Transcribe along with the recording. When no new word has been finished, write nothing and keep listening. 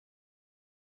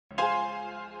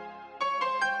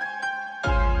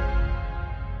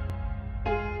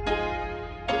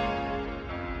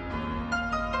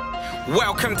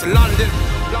Welcome to London.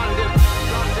 London.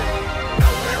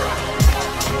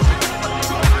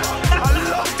 I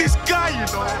love this guy, you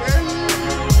know.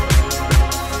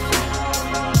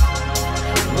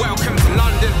 Welcome to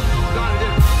London.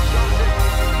 London.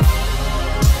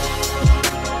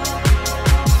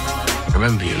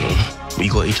 Remember, you know, we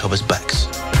got each other's backs.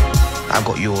 I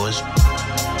got yours,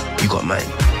 you got mine.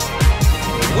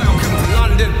 Welcome to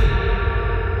London.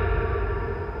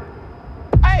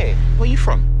 Hey, where you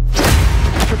from?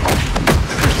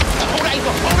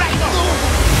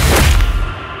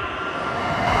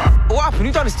 What happened?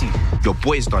 Who done this to you? Your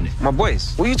boy's done it. My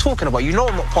boys. What are you talking about? You know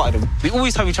I'm not part of them. We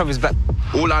always have each other's back.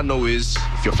 All I know is,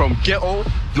 if you're from ghetto,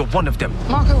 you're one of them.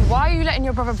 Marco, why are you letting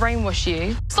your brother brainwash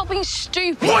you? Stop being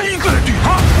stupid. What are you gonna do,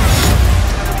 huh?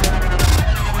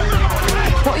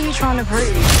 What are you trying to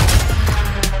prove?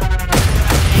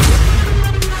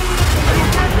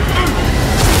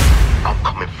 I'm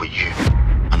coming for you.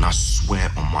 And I swear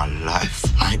on my life,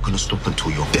 I ain't gonna stop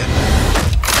until you're dead.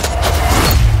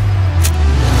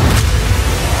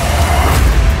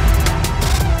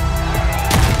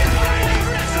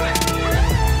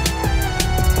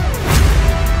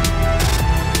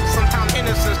 Sometimes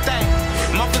innocence die.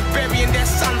 Mothers burying their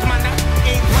sons, man, that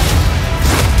ain't right.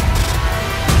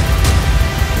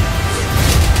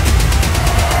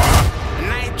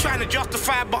 And I ain't trying to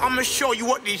justify, but I'ma show you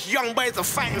what these young boys are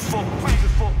fighting for.